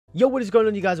Yo, what is going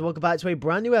on, you guys? Welcome back to a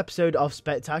brand new episode of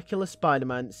Spectacular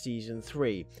Spider-Man Season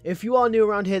 3. If you are new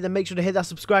around here, then make sure to hit that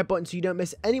subscribe button so you don't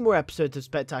miss any more episodes of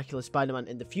Spectacular Spider-Man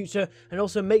in the future. And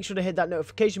also make sure to hit that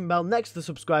notification bell next to the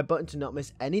subscribe button to not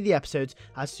miss any of the episodes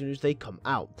as soon as they come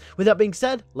out. With that being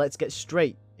said, let's get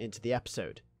straight into the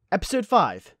episode. Episode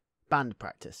 5, Band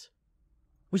Practice.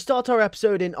 We start our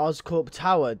episode in Oscorp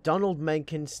Tower. Donald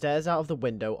Mencken stares out of the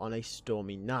window on a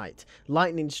stormy night.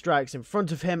 Lightning strikes in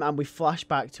front of him and we flash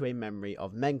back to a memory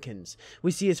of Mencken's.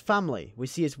 We see his family, we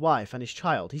see his wife and his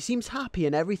child. He seems happy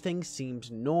and everything seems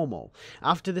normal.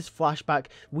 After this flashback,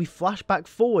 we flash back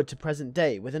forward to present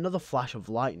day with another flash of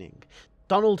lightning.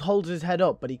 Donald holds his head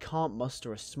up, but he can't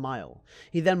muster a smile.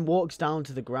 He then walks down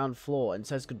to the ground floor and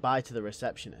says goodbye to the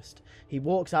receptionist. He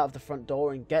walks out of the front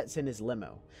door and gets in his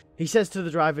limo. He says to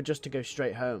the driver just to go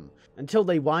straight home, until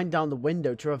they wind down the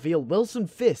window to reveal Wilson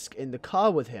Fisk in the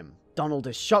car with him. Donald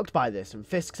is shocked by this, and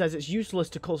Fisk says it's useless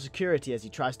to call security as he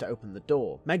tries to open the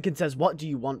door. Mencken says, "What do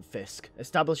you want, Fisk?"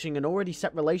 establishing an already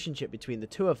set relationship between the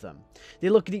two of them. They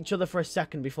look at each other for a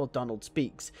second before Donald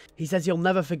speaks. He says he'll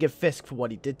never forgive Fisk for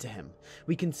what he did to him.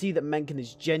 We can see that Mencken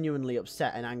is genuinely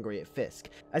upset and angry at Fisk,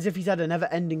 as if he's had a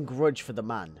never-ending grudge for the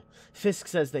man. Fisk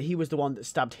says that he was the one that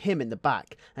stabbed him in the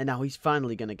back, and now he's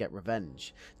finally going to get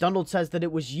revenge. Donald says that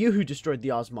it was you who destroyed the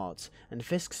Osmarts, and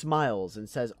Fisk smiles and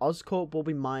says Oscorp will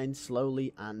be mine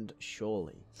slowly and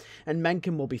surely, and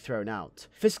Mencken will be thrown out.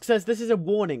 Fisk says this is a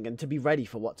warning and to be ready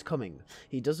for what's coming.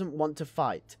 He doesn't want to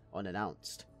fight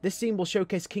unannounced. This scene will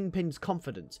showcase Kingpin's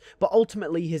confidence, but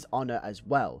ultimately his honor as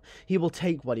well. He will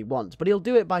take what he wants, but he'll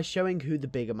do it by showing who the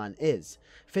bigger man is.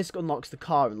 Fisk unlocks the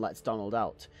car and lets Donald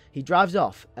out. He drives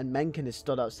off, and Mencken is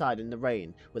stood outside in the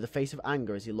rain with a face of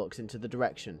anger as he looks into the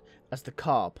direction as the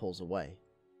car pulls away.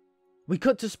 We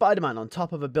cut to Spider-Man on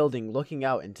top of a building looking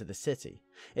out into the city.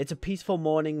 It's a peaceful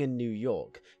morning in New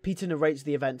York. Peter narrates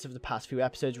the events of the past few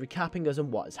episodes, recapping us on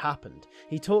what has happened.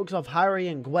 He talks of Harry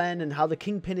and Gwen and how the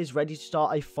Kingpin is ready to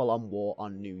start a full-on war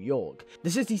on New York. The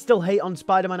city still hate on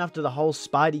Spider-Man after the whole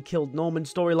Spidey killed Norman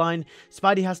storyline.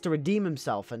 Spidey has to redeem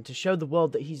himself and to show the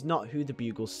world that he's not who the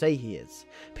Bugles say he is.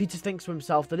 Peter thinks to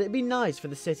himself that it'd be nice for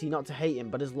the city not to hate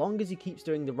him, but as long as he keeps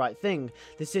doing the right thing,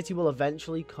 the city will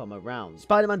eventually come around.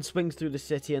 Spider-Man swings through the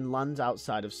city and lands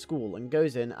outside of school and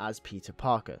goes in as Peter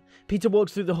Parker. Peter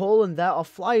walks through the hall and there are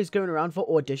flyers going around for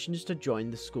auditions to join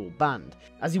the school band.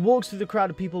 As he walks through the crowd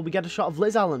of people, we get a shot of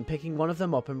Liz Allen picking one of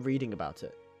them up and reading about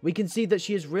it. We can see that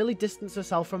she has really distanced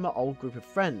herself from her old group of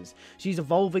friends. She's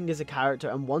evolving as a character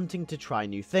and wanting to try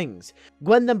new things.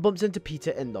 Gwen then bumps into Peter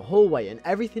in the hallway and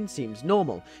everything seems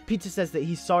normal. Peter says that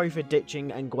he's sorry for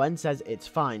ditching and Gwen says it's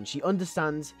fine. She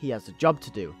understands he has a job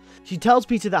to do. She tells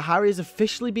Peter that Harry has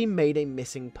officially been made a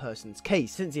missing persons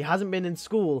case since he hasn't been in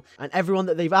school and everyone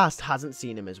that they've asked hasn't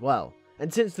seen him as well.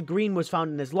 And since the green was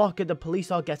found in his locker, the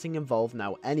police are getting involved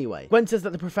now anyway. Gwen says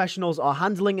that the professionals are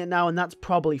handling it now and that's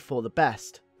probably for the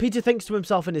best. Peter thinks to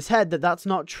himself in his head that that's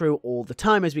not true all the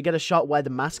time as we get a shot where the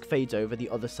mask fades over the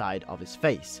other side of his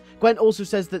face. Gwen also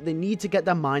says that they need to get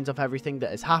their minds off everything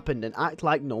that has happened and act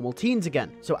like normal teens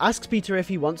again. So asks Peter if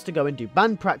he wants to go and do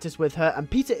band practice with her and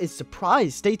Peter is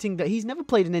surprised, stating that he's never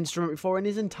played an instrument before in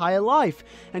his entire life.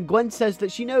 And Gwen says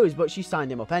that she knows but she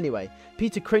signed him up anyway.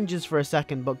 Peter cringes for a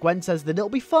second but Gwen says that it'll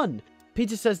be fun.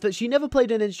 Peter says that she never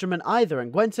played an instrument either,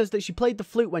 and Gwen says that she played the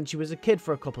flute when she was a kid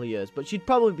for a couple of years, but she'd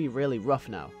probably be really rough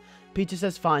now. Peter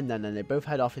says fine then, and they both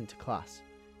head off into class.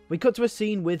 We cut to a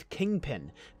scene with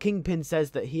Kingpin. Kingpin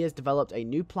says that he has developed a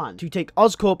new plan to take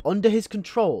Oscorp under his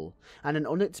control, and an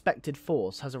unexpected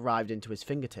force has arrived into his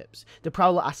fingertips. The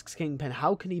Prowler asks Kingpin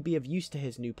how can he be of use to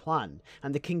his new plan,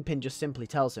 and the Kingpin just simply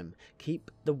tells him, keep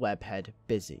the webhead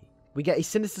busy. We get a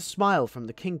sinister smile from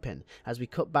the Kingpin as we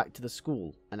cut back to the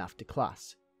school and after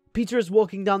class. Peter is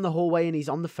walking down the hallway and he's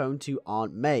on the phone to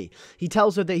Aunt May. He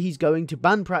tells her that he's going to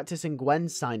band practice and Gwen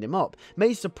signed him up.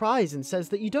 May's surprised and says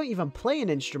that you don't even play an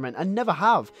instrument and never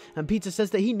have. And Peter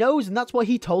says that he knows and that's what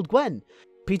he told Gwen.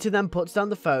 Peter then puts down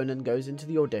the phone and goes into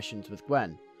the auditions with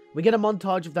Gwen. We get a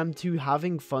montage of them two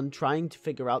having fun trying to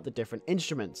figure out the different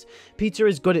instruments. Peter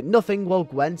is good at nothing while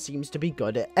Gwen seems to be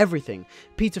good at everything.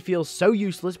 Peter feels so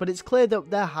useless, but it's clear that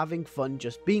they're having fun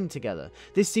just being together.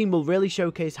 This scene will really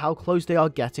showcase how close they are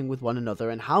getting with one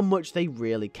another and how much they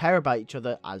really care about each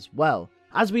other as well.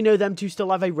 As we know, them two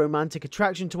still have a romantic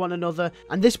attraction to one another,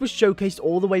 and this was showcased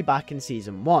all the way back in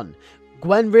season 1.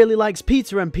 Gwen really likes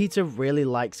Peter and Peter really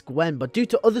likes Gwen, but due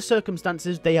to other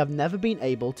circumstances they have never been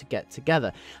able to get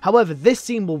together. However, this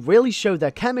scene will really show their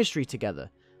chemistry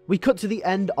together. We cut to the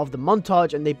end of the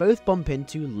montage and they both bump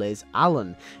into Liz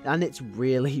Allen, and it's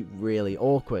really, really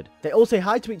awkward. They all say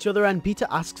hi to each other and Peter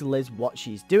asks Liz what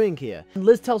she's doing here. And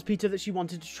Liz tells Peter that she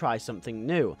wanted to try something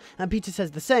new, and Peter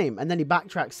says the same, and then he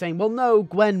backtracks saying, well no,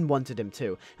 Gwen wanted him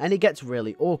to, and it gets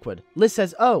really awkward. Liz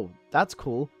says, oh, that's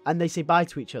cool, and they say bye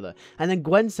to each other, and then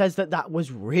Gwen says that that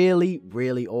was really,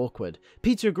 really awkward.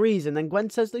 Peter agrees, and then Gwen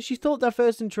says that she thought their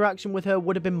first interaction with her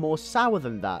would have been more sour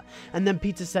than that, and then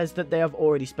Peter says that they have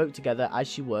already spoke together as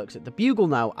she works at the Bugle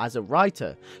now as a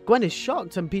writer. Gwen is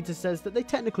shocked, and Peter says that they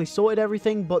technically sorted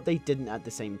everything, but they didn't at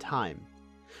the same time.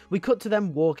 We cut to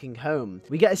them walking home.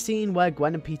 We get a scene where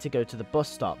Gwen and Peter go to the bus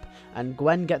stop, and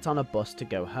Gwen gets on a bus to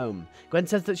go home. Gwen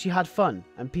says that she had fun,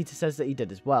 and Peter says that he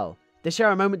did as well. They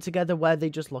share a moment together where they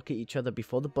just look at each other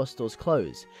before the bus doors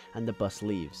close, and the bus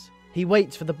leaves. He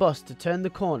waits for the bus to turn the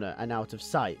corner and out of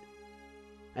sight.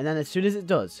 And then as soon as it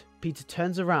does, Peter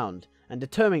turns around and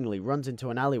determinedly runs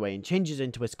into an alleyway and changes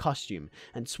into his costume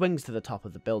and swings to the top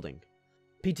of the building.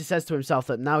 Peter says to himself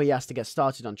that now he has to get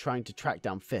started on trying to track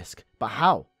down Fisk. But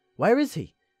how? Where is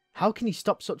he? How can he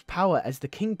stop such power as the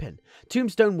Kingpin?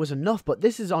 Tombstone was enough, but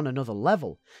this is on another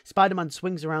level. Spider-Man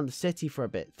swings around the city for a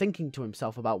bit, thinking to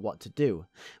himself about what to do.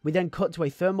 We then cut to a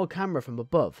thermal camera from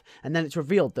above, and then it's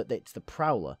revealed that it's the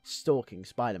Prowler stalking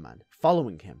Spider-Man,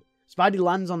 following him. Spidey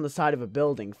lands on the side of a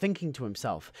building, thinking to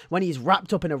himself, when he's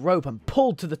wrapped up in a rope and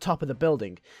pulled to the top of the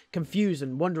building. Confused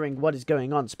and wondering what is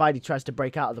going on, Spidey tries to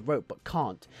break out of the rope, but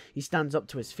can't. He stands up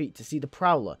to his feet to see the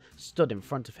Prowler stood in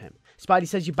front of him. Spidey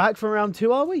says, "You back from round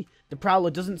 2, are we?" The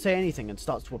Prowler doesn't say anything and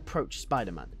starts to approach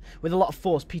Spider-Man. With a lot of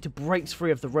force, Peter breaks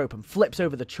free of the rope and flips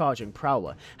over the charging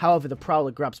Prowler. However, the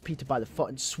Prowler grabs Peter by the foot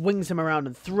and swings him around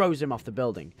and throws him off the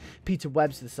building. Peter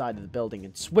webs to the side of the building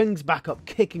and swings back up,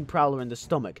 kicking Prowler in the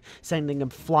stomach, sending him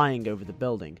flying over the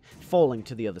building, falling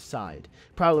to the other side.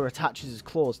 Prowler attaches his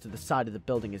claws to the side of the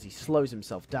building as he slows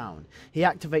himself down. He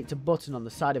activates a button on the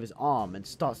side of his arm and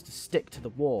starts to stick to the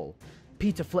wall.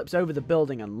 Peter flips over the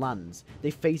building and lands. They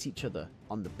face each other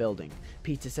on the building.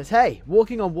 Peter says, "Hey,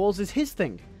 walking on walls is his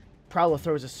thing." Prowler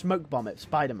throws a smoke bomb at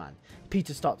Spider-Man.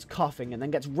 Peter starts coughing and then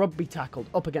gets rugby tackled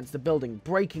up against the building,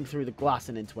 breaking through the glass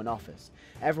and into an office.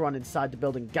 Everyone inside the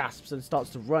building gasps and starts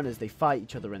to run as they fight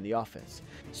each other in the office.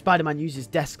 Spider-Man uses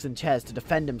desks and chairs to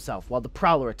defend himself while the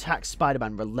Prowler attacks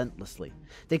Spider-Man relentlessly.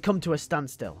 They come to a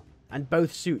standstill, and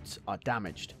both suits are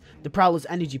damaged. The Prowler's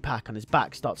energy pack on his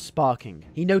back starts sparking.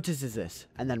 He notices this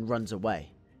and then runs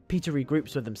away. Peter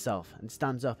regroups with himself and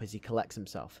stands up as he collects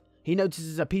himself. He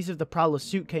notices a piece of the Prowler's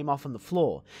suit came off on the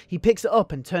floor. He picks it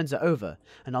up and turns it over,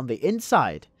 and on the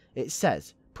inside, it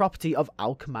says, "Property of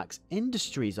Alchemax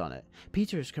Industries" on it.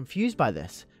 Peter is confused by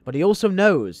this, but he also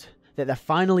knows that there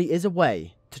finally is a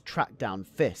way to track down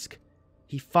Fisk.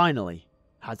 He finally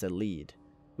has a lead.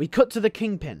 We cut to the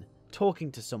Kingpin,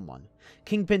 talking to someone.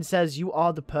 Kingpin says, "You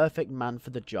are the perfect man for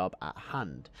the job at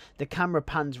hand." The camera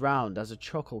pans round as a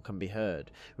chuckle can be heard,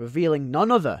 revealing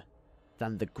none other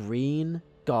than the Green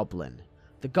Goblin.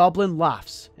 The Goblin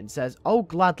laughs and says, "Oh,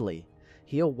 gladly."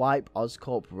 He'll wipe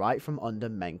Oscorp right from under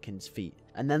Menken's feet,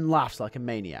 and then laughs like a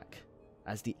maniac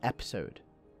as the episode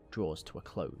draws to a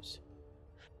close.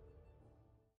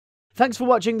 Thanks for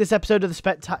watching this episode of the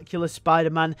Spectacular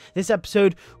Spider-Man. This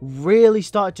episode really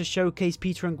started to showcase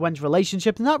Peter and Gwen's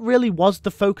relationship, and that really was the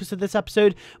focus of this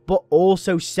episode, but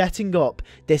also setting up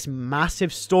this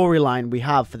massive storyline we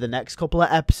have for the next couple of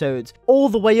episodes, all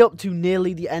the way up to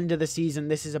nearly the end of the season.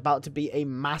 This is about to be a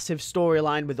massive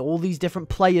storyline with all these different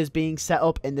players being set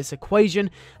up in this equation.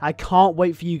 I can't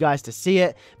wait for you guys to see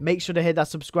it. Make sure to hit that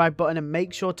subscribe button and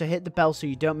make sure to hit the bell so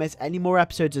you don't miss any more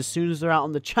episodes as soon as they're out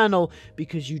on the channel,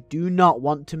 because you do not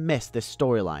want to miss this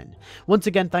storyline. Once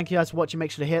again, thank you guys for watching.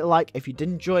 Make sure to hit a like if you did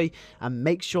enjoy, and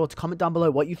make sure to comment down below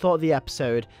what you thought of the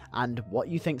episode and what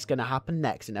you think is going to happen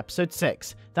next in episode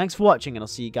 6. Thanks for watching, and I'll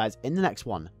see you guys in the next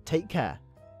one. Take care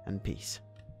and peace.